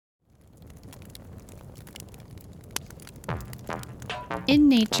In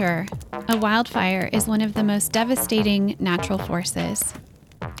nature, a wildfire is one of the most devastating natural forces.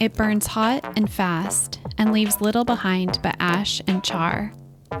 It burns hot and fast and leaves little behind but ash and char.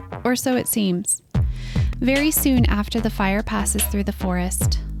 Or so it seems. Very soon after the fire passes through the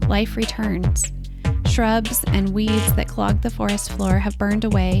forest, life returns. Shrubs and weeds that clog the forest floor have burned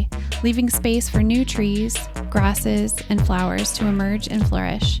away, leaving space for new trees, grasses, and flowers to emerge and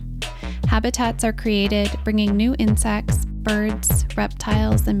flourish. Habitats are created, bringing new insects, birds,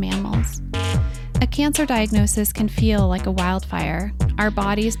 reptiles, and mammals. A cancer diagnosis can feel like a wildfire, our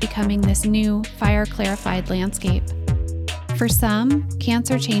bodies becoming this new, fire-clarified landscape. For some,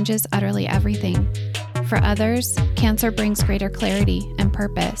 cancer changes utterly everything. For others, cancer brings greater clarity and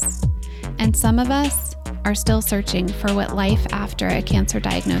purpose. And some of us are still searching for what life after a cancer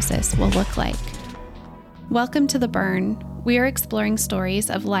diagnosis will look like. Welcome to The Burn. We are exploring stories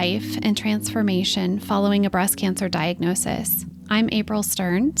of life and transformation following a breast cancer diagnosis. I'm April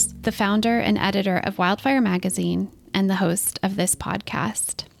Stearns, the founder and editor of Wildfire Magazine and the host of this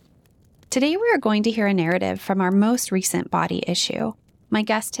podcast. Today we are going to hear a narrative from our most recent body issue. My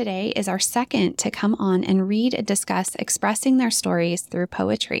guest today is our second to come on and read and discuss expressing their stories through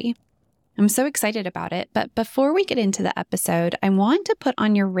poetry. I'm so excited about it, but before we get into the episode, I want to put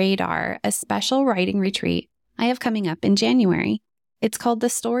on your radar a special writing retreat I have coming up in January. It's called The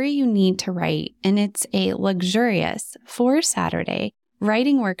Story You Need to Write, and it's a luxurious 4-Saturday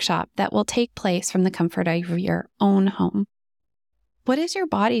writing workshop that will take place from the comfort of your own home. What is your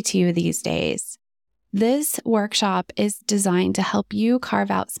body to you these days? This workshop is designed to help you carve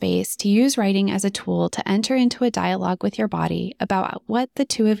out space to use writing as a tool to enter into a dialogue with your body about what the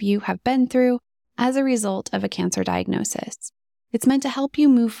two of you have been through as a result of a cancer diagnosis. It's meant to help you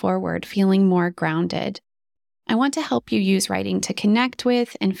move forward feeling more grounded. I want to help you use writing to connect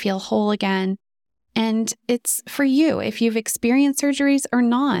with and feel whole again. And it's for you if you've experienced surgeries or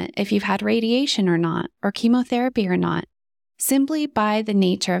not, if you've had radiation or not, or chemotherapy or not. Simply by the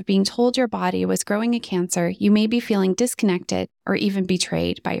nature of being told your body was growing a cancer, you may be feeling disconnected or even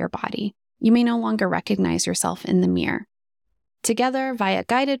betrayed by your body. You may no longer recognize yourself in the mirror. Together, via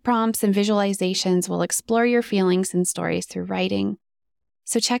guided prompts and visualizations, we'll explore your feelings and stories through writing.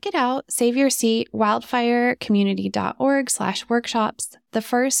 So check it out. Save your seat, wildfirecommunity.org/workshops. The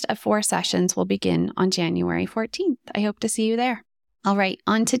first of 4 sessions will begin on January 14th. I hope to see you there. All right,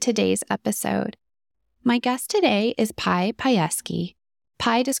 on to today's episode. My guest today is Pye Pajewski.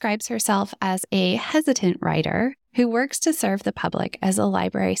 Pye describes herself as a hesitant writer who works to serve the public as a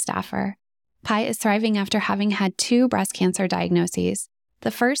library staffer. Pye is thriving after having had 2 breast cancer diagnoses. The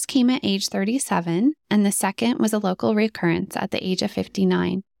first came at age 37, and the second was a local recurrence at the age of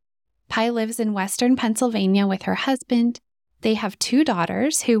 59. Pye lives in Western Pennsylvania with her husband. They have 2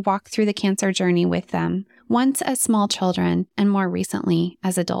 daughters who walk through the cancer journey with them, once as small children and more recently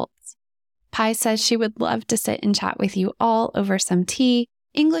as adults. Pye says she would love to sit and chat with you all over some tea,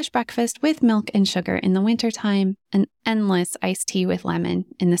 English breakfast with milk and sugar in the wintertime, and endless iced tea with lemon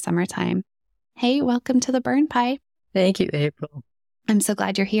in the summertime. Hey, welcome to The Burn, Pye. Thank you, April. I'm so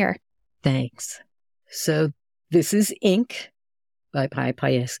glad you're here. Thanks. So this is Ink by Pye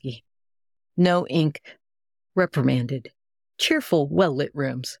Pajewski. No ink. Reprimanded. Cheerful, well-lit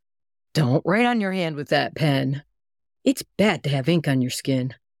rooms. Don't write on your hand with that pen. It's bad to have ink on your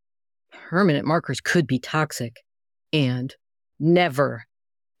skin. Permanent markers could be toxic. And never,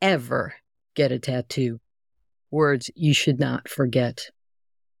 ever get a tattoo. Words you should not forget.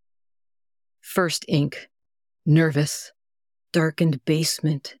 First ink. Nervous. Darkened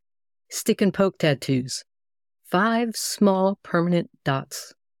basement. Stick and poke tattoos. 5 small permanent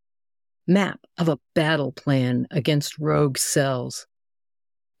dots. Map of a battle plan against rogue cells.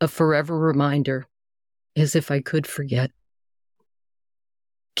 A forever reminder, as if I could forget.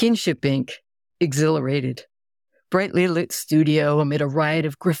 Kinship ink, exhilarated. Brightly lit studio amid a riot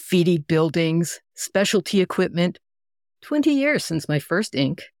of graffiti buildings, specialty equipment. 20 years since my first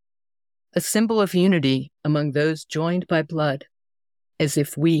ink. A symbol of unity among those joined by blood, as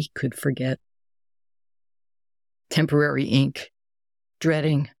if we could forget. Temporary ink,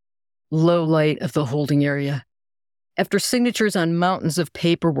 dreading, low light of the holding area. After signatures on mountains of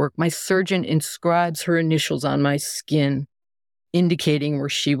paperwork, my surgeon inscribes her initials on my skin, indicating where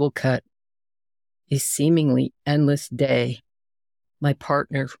she will cut. A seemingly endless day my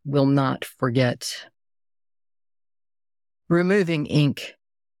partner will not forget. Removing ink,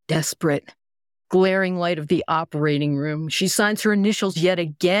 desperate, glaring light of the operating room, she signs her initials yet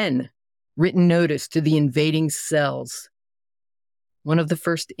again, written notice to the invading cells. One of the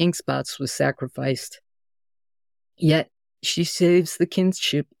first ink spots was sacrificed. Yet she saves the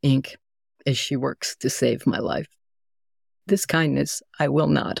kinship ink as she works to save my life. This kindness I will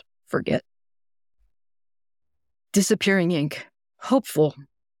not forget. Disappearing ink, hopeful,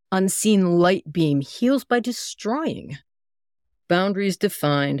 unseen light beam heals by destroying. Boundaries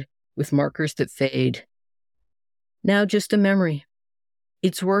defined with markers that fade. Now just a memory.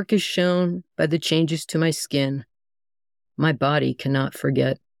 Its work is shown by the changes to my skin. My body cannot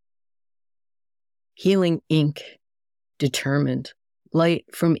forget. Healing ink, determined, light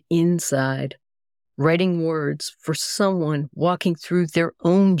from inside, writing words for someone walking through their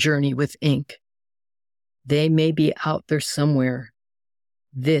own journey with ink. They may be out there somewhere.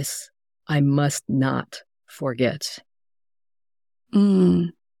 This I must not forget.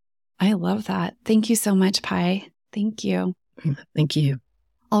 I love that. Thank you so much, Pye. Thank you. Thank you.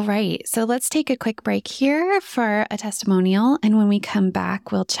 All right, so let's take a quick break here for a testimonial. And when we come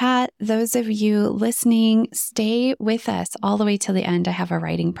back, we'll chat. Those of you listening, stay with us all the way till the end. I have a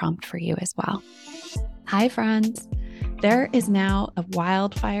writing prompt for you as well. Hi, friends. There is now a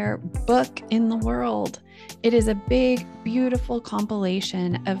wildfire book in the world. It is a big, beautiful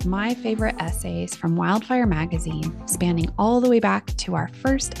compilation of my favorite essays from Wildfire magazine, spanning all the way back to our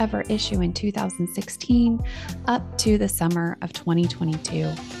first ever issue in 2016 up to the summer of 2022.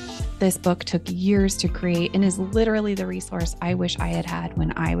 This book took years to create and is literally the resource I wish I had had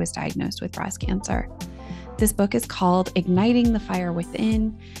when I was diagnosed with breast cancer. This book is called Igniting the Fire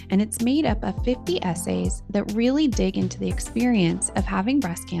Within, and it's made up of 50 essays that really dig into the experience of having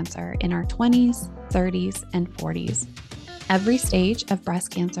breast cancer in our 20s, 30s, and 40s. Every stage of breast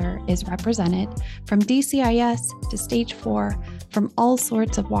cancer is represented, from DCIS to stage 4, from all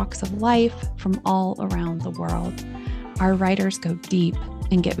sorts of walks of life, from all around the world. Our writers go deep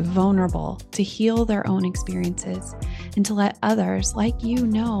and get vulnerable to heal their own experiences and to let others like you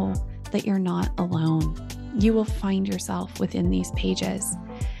know that you're not alone. You will find yourself within these pages.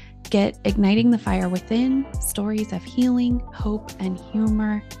 Get Igniting the Fire Within, stories of healing, hope, and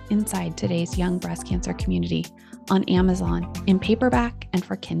humor inside today's young breast cancer community on Amazon, in paperback, and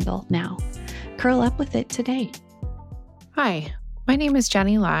for Kindle now. Curl up with it today. Hi, my name is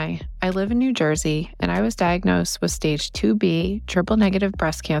Jenny Lai. I live in New Jersey, and I was diagnosed with stage 2B triple-negative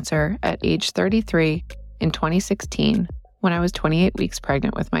breast cancer at age 33 in 2016 when I was 28 weeks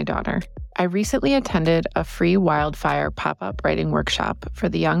pregnant with my daughter. I recently attended a free wildfire pop-up writing workshop for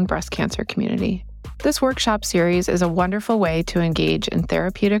the young breast cancer community. This workshop series is a wonderful way to engage in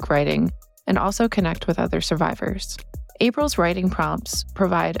therapeutic writing and also connect with other survivors. April's writing prompts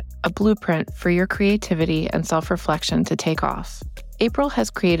provide a blueprint for your creativity and self-reflection to take off. April has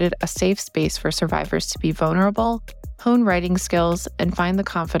created a safe space for survivors to be vulnerable, hone writing skills, and find the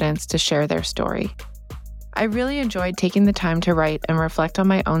confidence to share their story. I really enjoyed taking the time to write and reflect on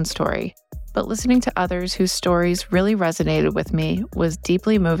my own story, but listening to others whose stories really resonated with me was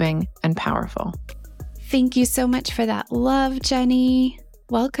deeply moving and powerful. Thank you so much for that love, Jenny.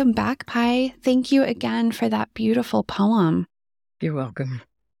 Welcome back, Pye. Thank you again for that beautiful poem. You're welcome.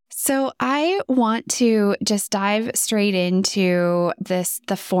 So I want to just dive straight into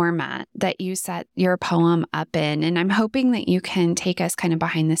the format that you set your poem up in. And I'm hoping that you can take us kind of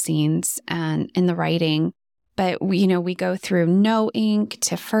behind the scenes and in the writing. But we go through no ink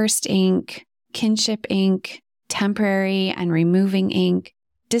to first ink, kinship ink, temporary and removing ink,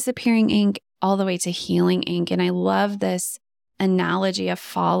 disappearing ink, all the way to healing ink. And I love this analogy of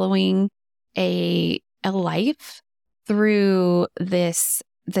following a life through this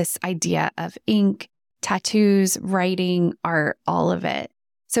idea of ink, tattoos, writing, art, all of it.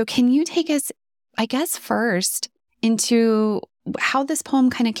 So can you take us, I guess, first into how this poem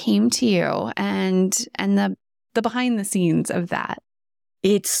kind of came to you and the behind the scenes of that?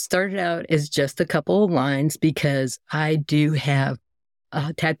 It started out as just a couple of lines because I do have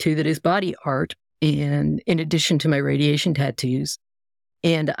a tattoo that is body art, and in addition to my radiation tattoos.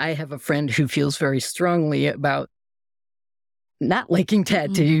 And I have a friend who feels very strongly about not liking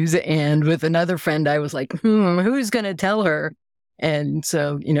tattoos. Mm-hmm. And with another friend, I was like, who's going to tell her? And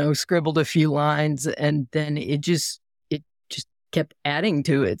so, scribbled a few lines, and then it just kept adding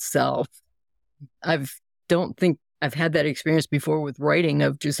to itself. Don't think I've had that experience before with writing,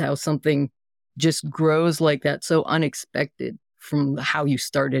 of just how something just grows like that, so unexpected from how you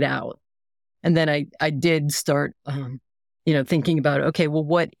started out. And then I did start, thinking about, okay, well,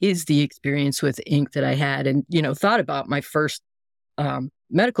 what is the experience with ink that I had? And, thought about my first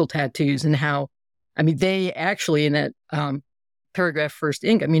medical tattoos and how, they actually, in that paragraph, first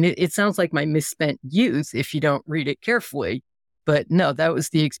ink, it sounds like my misspent youth if you don't read it carefully. But no, that was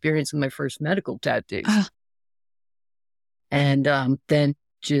the experience of my first medical tattoos. And then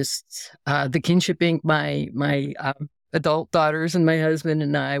just the kinship ink, my adult daughters and my husband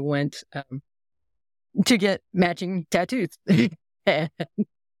and I went to get matching tattoos. And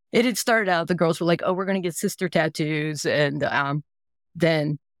it had started out, the girls were like, oh, we're going to get sister tattoos. And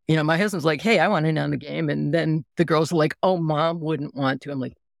then, my husband's like, hey, I want in on the game. And then the girls were like, oh, mom wouldn't want to. I'm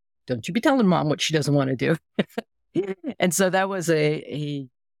like, don't you be telling mom what she doesn't want to do. And so that was a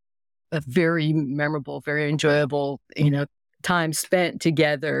very memorable, very enjoyable, time spent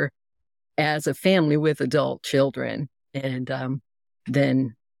together as a family with adult children. And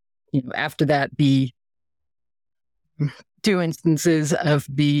then, after that, the 2 instances of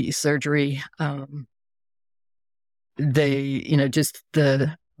the surgery, just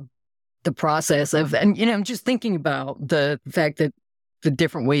the process of, and, just thinking about the fact that the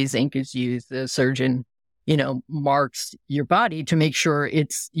different ways ink is used, the surgeon, marks your body to make sure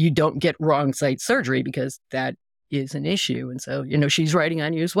you don't get wrong site surgery, because that is an issue. And so, she's writing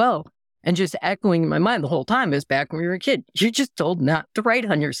on you as well. And just echoing in my mind the whole time is back when we were a kid, you're just told not to write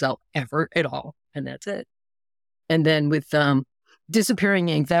on yourself ever at all. And that's it. And then with disappearing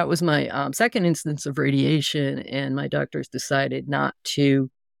ink, that was my second instance of radiation. And my doctors decided not to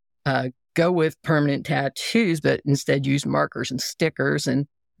go with permanent tattoos, but instead use markers and stickers. And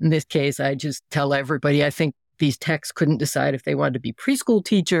in this case, I just tell everybody, I think these techs couldn't decide if they wanted to be preschool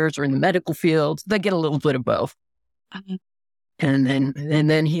teachers or in the medical field. They get a little bit of both. And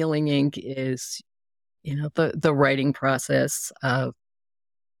then healing ink is, the writing process of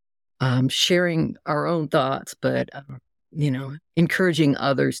sharing our own thoughts, but, encouraging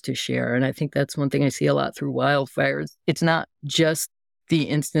others to share. And I think that's one thing I see a lot through wildfires. It's not just the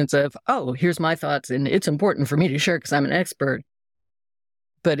instance of, oh, here's my thoughts and it's important for me to share because I'm an expert.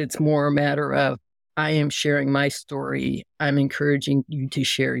 But it's more a matter of, I am sharing my story. I'm encouraging you to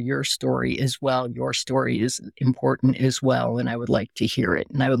share your story as well. Your story is important as well. And I would like to hear it.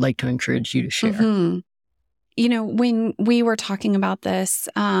 And I would like to encourage you to share. Mm-hmm. When we were talking about this,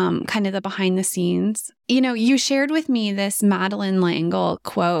 kind of the behind the scenes, you shared with me this Madeleine L'Engle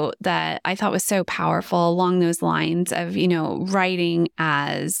quote that I thought was so powerful along those lines of, writing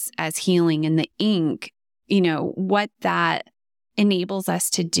as healing, and the ink, what that enables us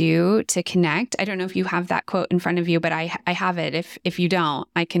to do to connect. I don't know if you have that quote in front of you, but I have it. If you don't,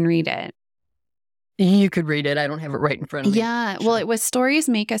 I can read it. You could read it. I don't have it right in front of me. Yeah. Well, it was, stories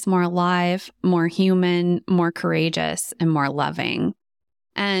make us more alive, more human, more courageous, and more loving.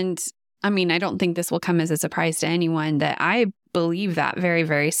 And I mean, I don't think this will come as a surprise to anyone that I believe that very,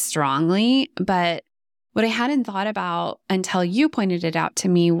 very strongly. But what I hadn't thought about until you pointed it out to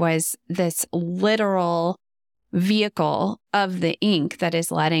me was this literal vehicle of the ink that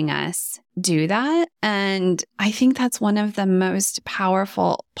is letting us do that. And I think that's one of the most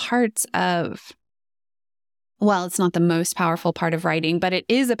powerful parts of, well, it's not the most powerful part of writing, but it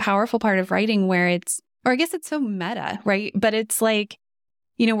is a powerful part of writing where it's, or I guess it's so meta, right? But it's like,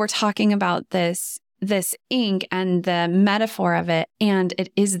 we're talking about this ink and the metaphor of it, and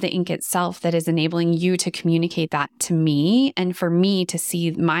it is the ink itself that is enabling you to communicate that to me, and for me to see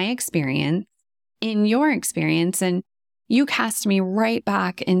my experience in your experience. And you cast me right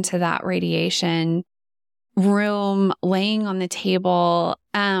back into that radiation room, laying on the table.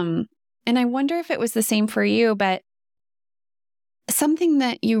 And I wonder if it was the same for you, but something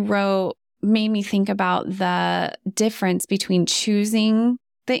that you wrote made me think about the difference between choosing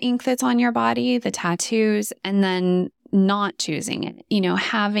the ink that's on your body, the tattoos, and then not choosing it,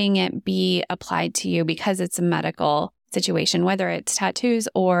 having it be applied to you because it's a medical situation, whether it's tattoos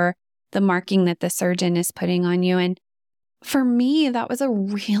or the marking that the surgeon is putting on you. And for me, that was a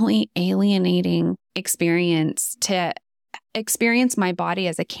really alienating experience, to experience my body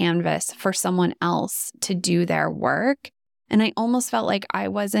as a canvas for someone else to do their work. And I almost felt like I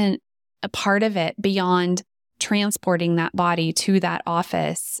wasn't a part of it beyond transporting that body to that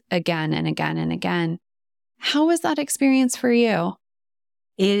office again and again and again. How was that experience for you?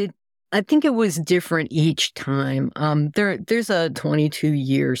 I think it was different each time. There's a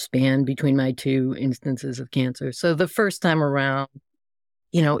 22-year span between my 2 instances of cancer. So the first time around,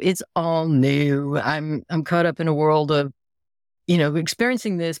 it's all new. I'm caught up in a world of,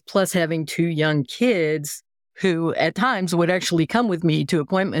 experiencing this, plus having 2 young kids who at times would actually come with me to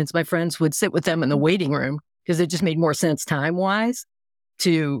appointments. My friends would sit with them in the waiting room because it just made more sense time-wise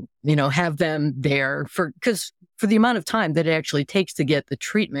to, have them there because for the amount of time that it actually takes to get the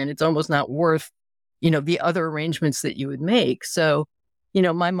treatment, it's almost not worth, the other arrangements that you would make. So,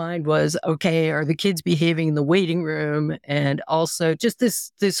 my mind was, okay, are the kids behaving in the waiting room? And also just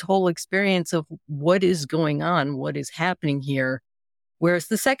this whole experience of what is going on, what is happening here. Whereas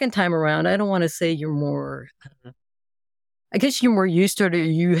the second time around, I don't want to say you're more, I guess you're more used to it, or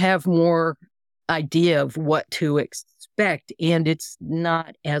you have more idea of what to expect, and it's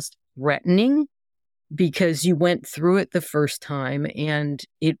not as threatening. because you went through it the first time and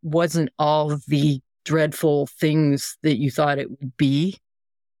it wasn't all the dreadful things that you thought it would be.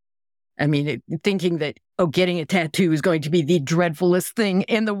 I mean, thinking that, getting a tattoo is going to be the dreadfulest thing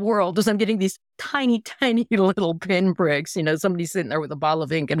in the world, as I'm getting these tiny, tiny little pinpricks, somebody sitting there with a bottle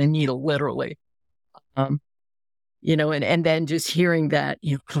of ink and a needle, literally. And then just hearing that,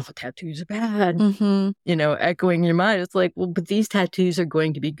 tattoos are bad, echoing in your mind. It's like, well, but these tattoos are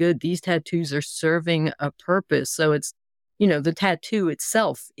going to be good. These tattoos are serving a purpose. So it's, the tattoo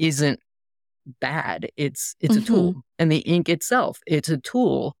itself isn't bad. It's a tool. And the ink itself, it's a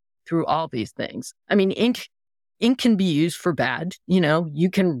tool through all these things. I mean, ink can be used for bad. You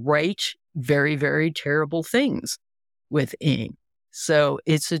can write very, very terrible things with ink. So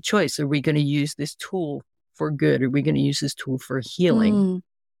it's a choice. Are we going to use this tool for good? Are we going to use this tool for healing?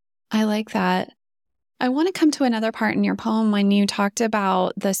 I like that. I want to come to another part in your poem when you talked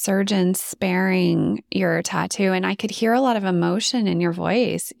about the surgeon sparing your tattoo, and I could hear a lot of emotion in your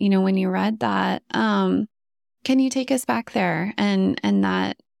voice, when you read that. Can you take us back there? And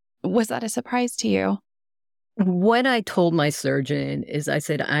was that a surprise to you? What I told my surgeon is, I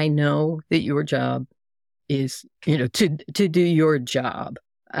said, I know that your job is, to do your job.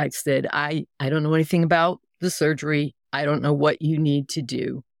 I said, I don't know anything about the surgery. I don't know what you need to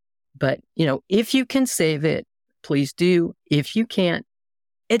do. But, if you can save it, please do. If you can't,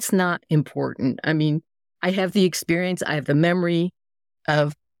 it's not important. I mean, I have the experience. I have the memory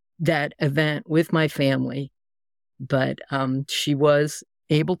of that event with my family. But she was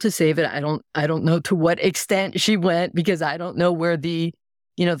able to save it. I don't know to what extent she went, because I don't know where the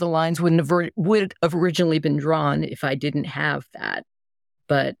lines would have originally been drawn if I didn't have that.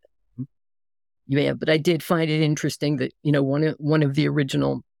 But I did find it interesting that, one of the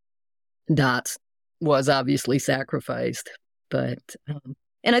original dots was obviously sacrificed. But,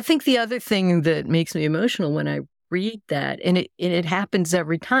 and I think the other thing that makes me emotional when I read that, and it happens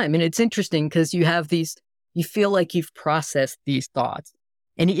every time, and it's interesting because you feel like you've processed these thoughts.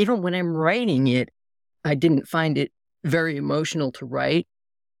 And even when I'm writing it, I didn't find it very emotional to write,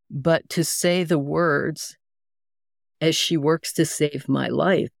 but to say the words, as she works to save my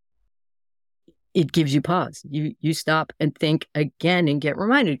life, it gives you pause. You stop and think again and get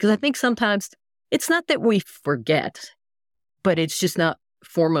reminded. Because I think sometimes it's not that we forget, but it's just not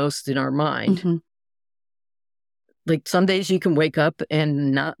foremost in our mind. Like some days you can wake up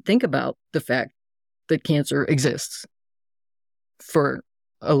and not think about the fact that cancer exists for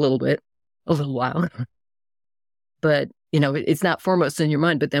a little while. But, it's not foremost in your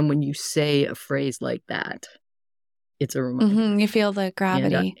mind. But then when you say a phrase like that, it's a reminder. You feel the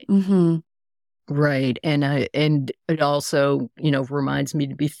gravity. Right. And it also, reminds me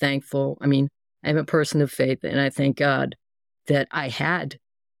to be thankful. I mean, I'm a person of faith, and I thank God that I had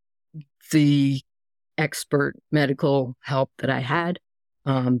the expert medical help that I had,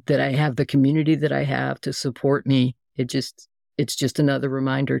 that I have the community that I have to support me. It's just another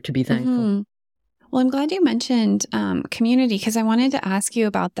reminder to be thankful. Well, I'm glad you mentioned community, because I wanted to ask you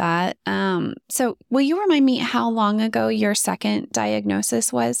about that. So will you remind me how long ago your second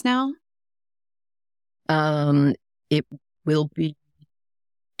diagnosis was now? It will be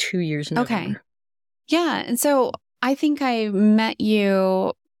 2 years now. Okay. Yeah. And so I think I met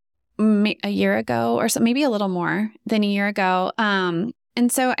you a year ago, or so, maybe a little more than a year ago. And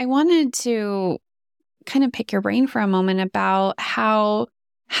so I wanted to kind of pick your brain for a moment about how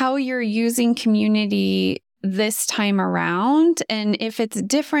you're using community this time around, and if it's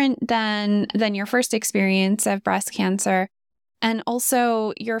different than your first experience of breast cancer, and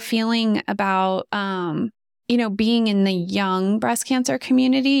also your feeling about being in the young breast cancer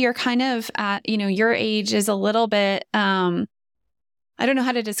community. You're kind of at, your age is a little bit I don't know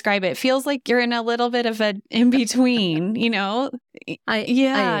how to describe it. It feels like you're in a little bit of a in between, I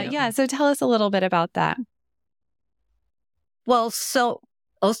Yeah. So tell us a little bit about that. Well, so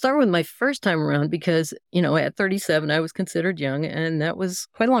I'll start with my first time around because, at 37, I was considered young, and that was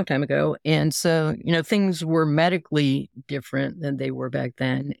quite a long time ago. And so, things were medically different than they were back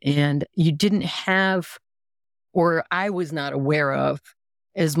then. And you didn't have, or I was not aware of,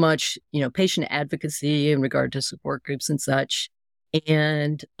 as much, patient advocacy in regard to support groups and such.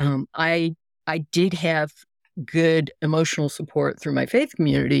 And I did have good emotional support through my faith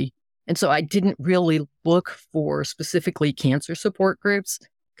community. And so I didn't really look for specifically cancer support groups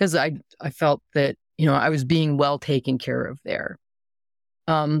because I felt that, I was being well taken care of there.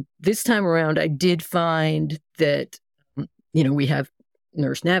 This time around, I did find that, we have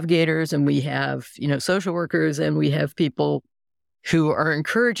nurse navigators, and we have, social workers, and we have people who are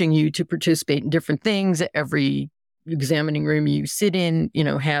encouraging you to participate in different things. Every examining room you sit in,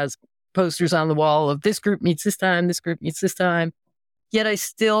 has posters on the wall of this group meets this time, this group meets this time. Yet I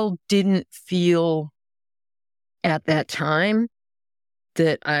still didn't feel at that time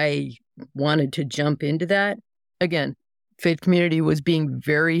that I wanted to jump into that. Again, faith community was being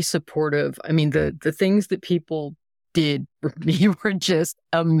very supportive. I mean, the things that people did for me were just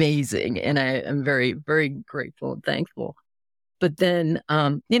amazing. And I am very, very grateful and thankful. But then,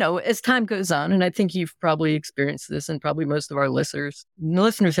 as time goes on, and I think you've probably experienced this, and probably most of our listeners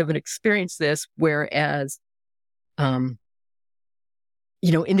haven't experienced this, whereas, in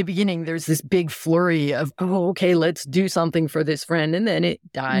the beginning, there's this big flurry of, oh, okay, let's do something for this friend. And then it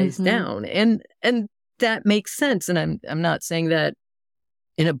dies down. And that makes sense. And I'm not saying that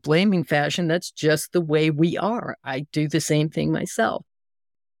in a blaming fashion. That's just the way we are. I do the same thing myself.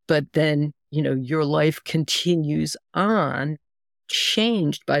 But then, your life continues on,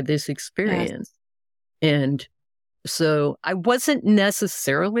 changed by this experience. Yes. And so I wasn't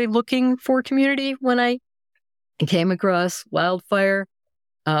necessarily looking for community when I came across wildfire.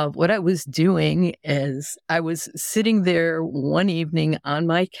 What I was doing is I was sitting there one evening on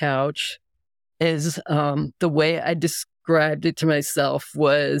my couch, is the way I described it to myself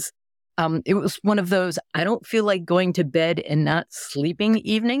was, it was one of those, I don't feel like going to bed and not sleeping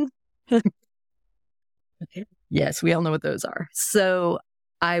evening. Yes, we all know what those are. So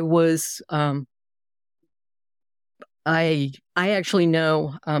I was, I actually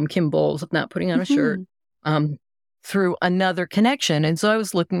know Kim Bowles, not putting on a shirt, through another connection. And so I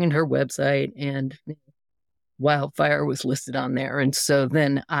was looking at her website and wildfire was listed on there. And so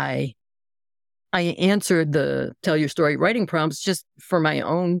then I answered the Tell Your Story writing prompts just for my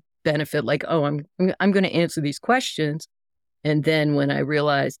own benefit, like, oh, I'm going to answer these questions. And then when I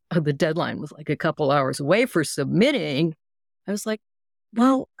realized the deadline was like a couple hours away for submitting, I was like,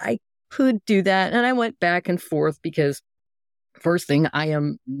 well, I could do that. And I went back and forth because first thing, I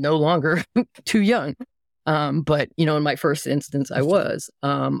am no longer too young. But, in my first instance, I was.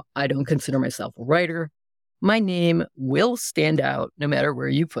 I don't consider myself a writer. My name will stand out no matter where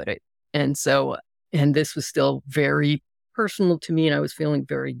you put it. And so, and this was still very personal to me, and I was feeling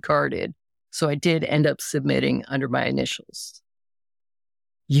very guarded. So I did end up submitting under my initials.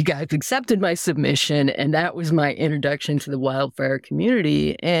 You guys accepted my submission, and that was my introduction to the wildfire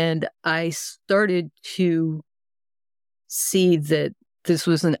community. And I started to see that this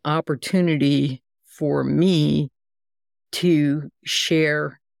was an opportunity for me to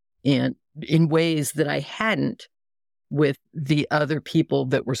share in ways that I hadn't with the other people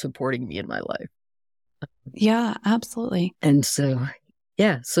that were supporting me in my life. Yeah, absolutely. And so,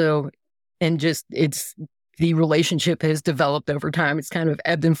 and just the relationship has developed over time. It's kind of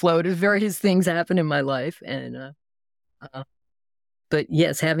ebbed and flowed as various things happen in my life. And, but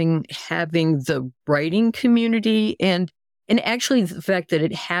yes, having the writing community and actually the fact that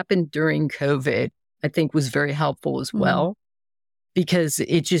it happened during COVID, I think was very helpful as well, because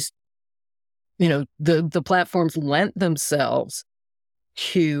it just, the platforms lent themselves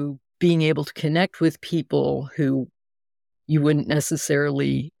to being able to connect with people who you wouldn't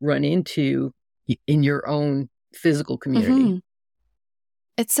necessarily run into in your own physical community.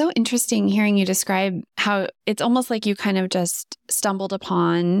 It's so interesting hearing you describe how it's almost like you kind of just stumbled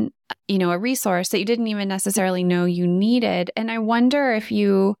upon, a resource that you didn't even necessarily know you needed. And I wonder if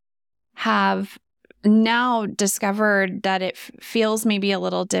you have now discovered that it feels maybe a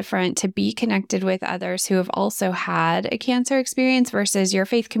little different to be connected with others who have also had a cancer experience versus your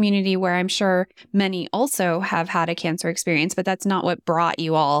faith community, where I'm sure many also have had a cancer experience, but that's not what brought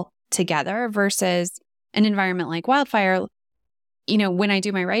you all together, versus an environment like wildfire. When I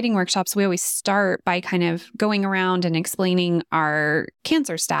do my writing workshops, we always start by kind of going around and explaining our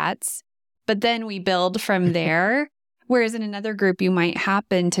cancer stats, but then we build from there. Whereas in another group, you might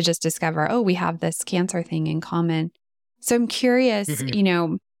happen to just discover, oh, we have this cancer thing in common. So I'm curious,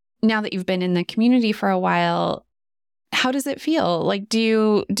 now that you've been in the community for a while, how does it feel? Like,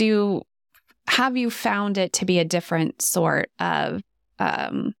 have you found it to be a different sort of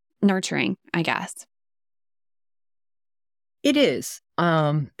nurturing, I guess? It is.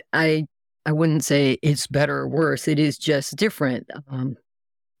 I wouldn't say it's better or worse. It is just different.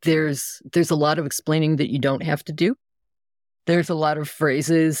 There's a lot of explaining that you don't have to do. There's a lot of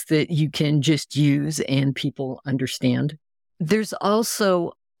phrases that you can just use and people understand. There's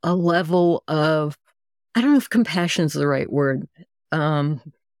also a level of, I don't know if compassion is the right word. I don't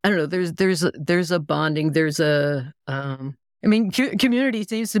know. There's a bonding. There's a, community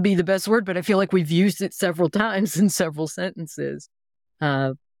seems to be the best word, but I feel like we've used it several times in several sentences.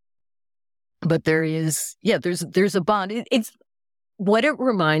 But there is, there's a bond. It's what it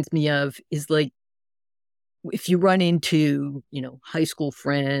reminds me of is like if you run into, high school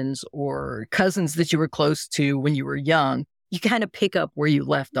friends or cousins that you were close to when you were young, you kind of pick up where you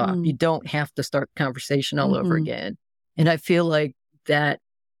left off. You don't have to start the conversation all over again. And I feel like that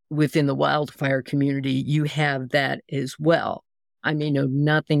within the wildfire community, you have that as well. I may know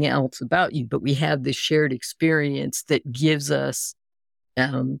nothing else about you, but we have this shared experience that gives us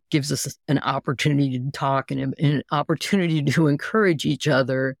an opportunity to talk and an opportunity to encourage each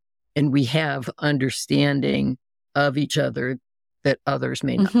other. And we have understanding of each other that others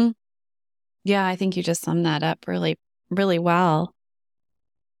may not. Yeah, I think you just summed that up really, really well.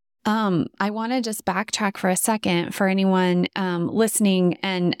 I want to just backtrack for a second for anyone listening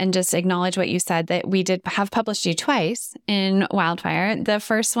and just acknowledge what you said, that we did have published you twice in Wildfire. The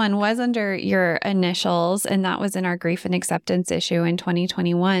first one was under your initials, and that was in our Grief and Acceptance issue in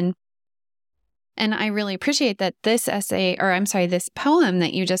 2021. And I really appreciate that this this poem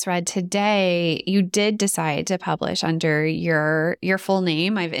that you just read today, you did decide to publish under your full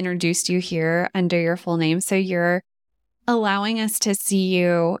name. I've introduced you here under your full name. So you're allowing us to see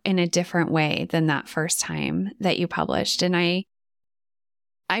you in a different way than that first time that you published. And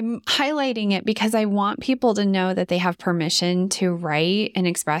I'm highlighting it because I want people to know that they have permission to write and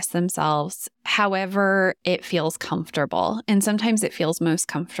express themselves however it feels comfortable. And sometimes it feels most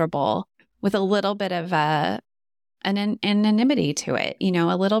comfortable with a little bit of an anonymity to it,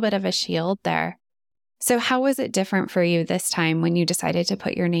 a little bit of a shield there. So how was it different for you this time when you decided to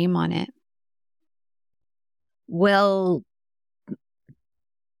put your name on it? Well,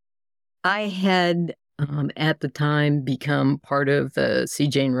 I had at the time become part of the C.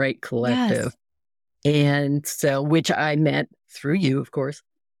 Jane Wright Collective. Yes. And so, which I met through you, of course.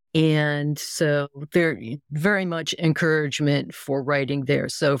 And so there very much encouragement for writing there.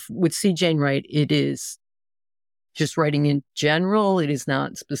 So with C. Jane Wright, it is just writing in general. It is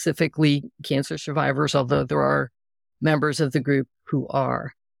not specifically cancer survivors, although there are members of the group who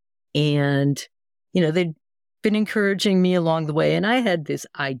are. And, they'd been encouraging me along the way. And I had this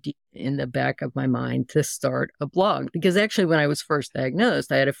idea in the back of my mind to start a blog, because actually when I was first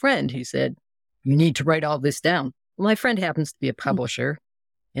diagnosed, I had a friend who said, you need to write all this down. Well, my friend happens to be a publisher.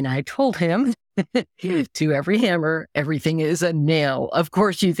 And I told him, to every hammer, everything is a nail. Of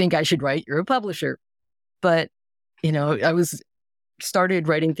course you think I should write, you're a publisher. But, I started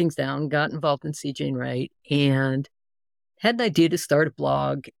writing things down, got involved in C. Jane Wright, and had an idea to start a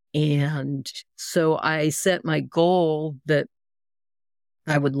blog. And so I set my goal that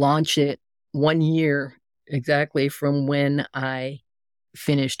I would launch it 1 year exactly from when I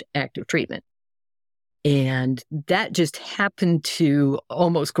finished active treatment. And that just happened to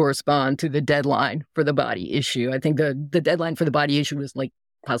almost correspond to the deadline for the body issue. I think the deadline for the body issue was like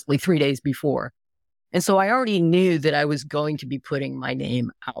possibly 3 days before. And so I already knew that I was going to be putting my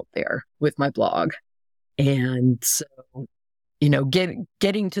name out there with my blog. And so,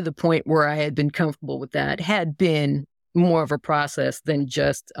 getting to the point where I had been comfortable with that had been more of a process than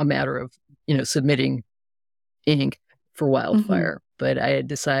just a matter of, submitting ink for Wildfire. But I had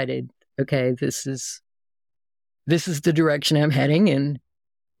decided, okay, this is the direction I'm heading, and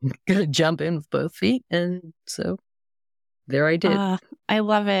I'm going to jump in with both feet. And so there I did. I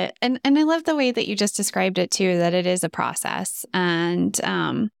love it. And I love the way that you just described it too, that it is a process. And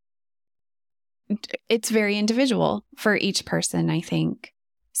it's very individual for each person, I think.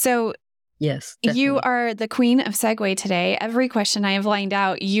 So yes, definitely. You are the queen of segue today. Every question I have lined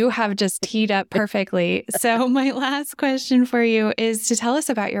out, you have just teed up perfectly. So my last question for you is to tell us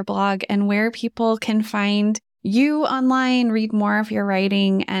about your blog and where people can find you online, read more of your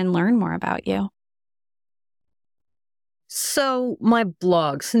writing, and learn more about you. So my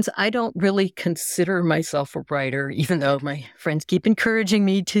blog, since I don't really consider myself a writer, even though my friends keep encouraging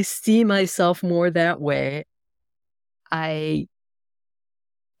me to see myself more that way, and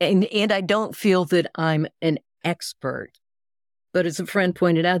I don't feel that I'm an expert. But as a friend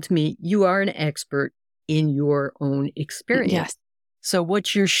pointed out to me, you are an expert in your own experience. Yes. So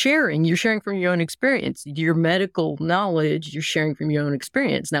what you're sharing from your own experience. Your medical knowledge, you're sharing from your own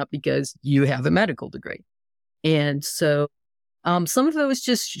experience, not because you have a medical degree. And so some of it was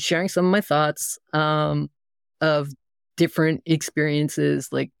just sharing some of my thoughts of different experiences,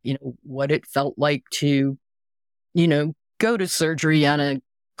 like, what it felt like to, go to surgery on a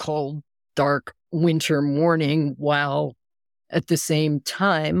cold, dark winter morning, while at the same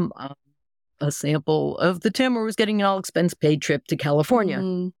time, a sample of the tumor was getting an all expense paid trip to California,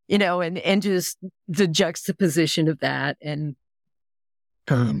 and just the juxtaposition of that. And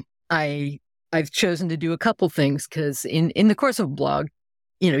I've chosen to do a couple things, because in the course of a blog,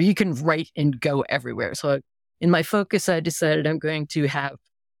 you can write and go everywhere. So in my focus, I decided I'm going to have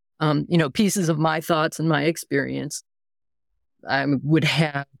pieces of my thoughts and my experience. I would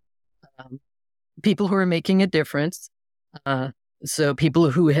have people who are making a difference. So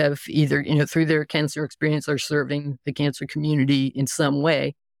people who have either, through their cancer experience are serving the cancer community in some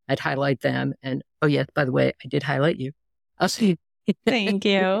way, I'd highlight them. And, oh, yes, by the way, I did highlight you. Thank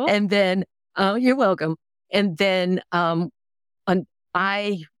you. And then, you're welcome. And then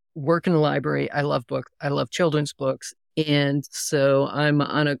I work in the library. I love books. I love children's books. And so I'm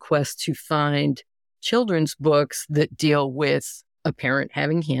on a quest to find children's books that deal with a parent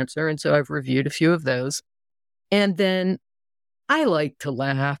having cancer. And so I've reviewed a few of those. And then I like to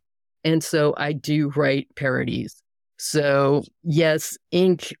laugh. And so I do write parodies. So yes,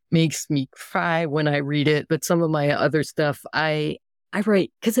 ink makes me cry when I read it, but some of my other stuff I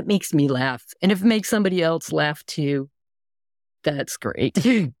write because it makes me laugh. And if it makes somebody else laugh too, that's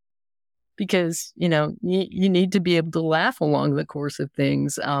great. Because, you need to be able to laugh along the course of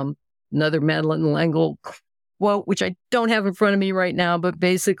things. Another Madeleine L'Engle quote, which I don't have in front of me right now, but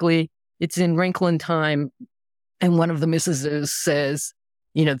basically it's in Wrinkle in Time. And one of the missuses says,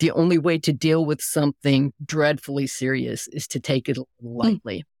 the only way to deal with something dreadfully serious is to take it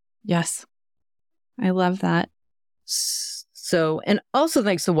lightly. Yes. I love that. So, and also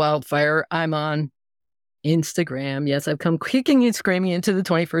thanks to Wildfire, I'm on Instagram. Yes, I've come kicking and screaming into the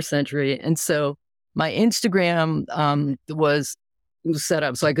 21st century. And so my Instagram was set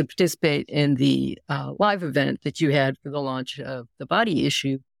up so I could participate in the live event that you had for the launch of the body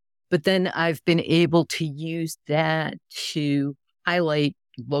issue. But then I've been able to use that to highlight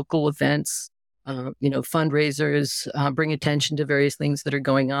local events, fundraisers, bring attention to various things that are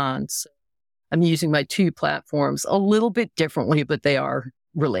going on. So I'm using my two platforms a little bit differently, but they are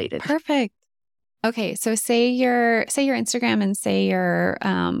related. Perfect. Okay, so say your Instagram and say your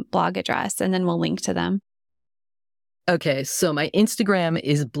blog address, and then we'll link to them. Okay, so my Instagram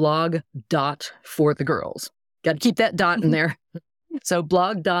is blog.forthegirls. Got to keep that dot in there. So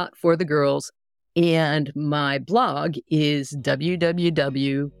blog.forthegirls, and my blog is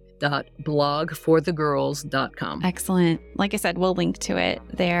www.blogforthegirls.com. Excellent. Like I said, we'll link to it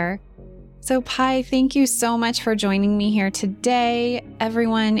there. So Pye, thank you so much for joining me here today.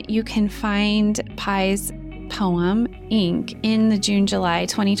 Everyone, you can find Pye's poem, Ink, in the June-July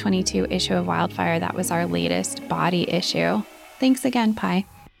 2022 issue of Wildfire. That was our latest body issue. Thanks again, Pye.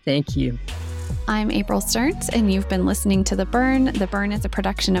 Thank you. I'm April Stearns, and you've been listening to The Burn. The Burn is a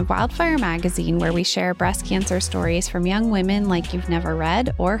production of Wildfire Magazine, where we share breast cancer stories from young women like you've never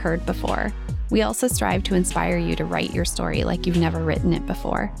read or heard before. We also strive to inspire you to write your story like you've never written it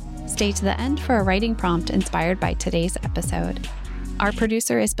before. Stay to the end for a writing prompt inspired by today's episode. Our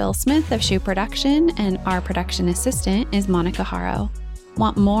producer is Bill Smith of Shoe Production, and our production assistant is Monica Haro.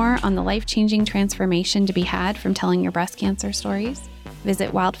 Want more on the life-changing transformation to be had from telling your breast cancer stories?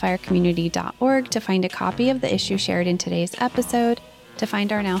 Visit wildfirecommunity.org to find a copy of the issue shared in today's episode, to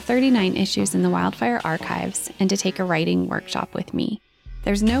find our now 39 issues in the Wildfire archives, and to take a writing workshop with me.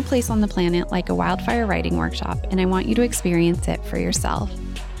 There's no place on the planet like a Wildfire writing workshop, and I want you to experience it for yourself.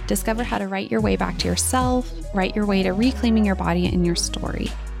 Discover how to write your way back to yourself, write your way to reclaiming your body and your story.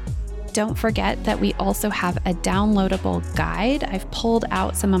 Don't forget that we also have a downloadable guide. I've pulled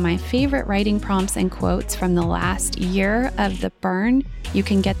out some of my favorite writing prompts and quotes from the last year of The Burn. You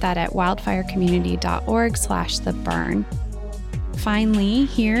can get that at wildfirecommunity.org/theburn. Finally,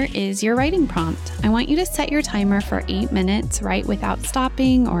 here is your writing prompt. I want you to set your timer for 8 minutes, write without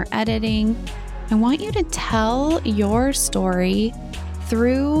stopping or editing. I want you to tell your story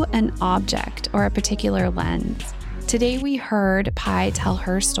through an object or a particular lens. Today we heard Pye tell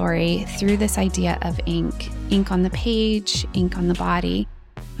her story through this idea of ink. Ink on the page, ink on the body.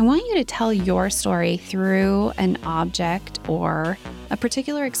 I want you to tell your story through an object or a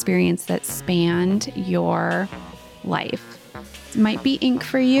particular experience that spanned your life. It might be ink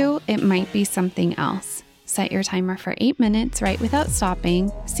for you, it might be something else. Set your timer for 8 minutes, write without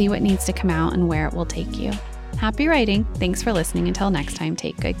stopping, see what needs to come out and where it will take you. Happy writing. Thanks for listening. Until next time,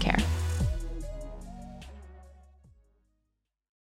 take good care.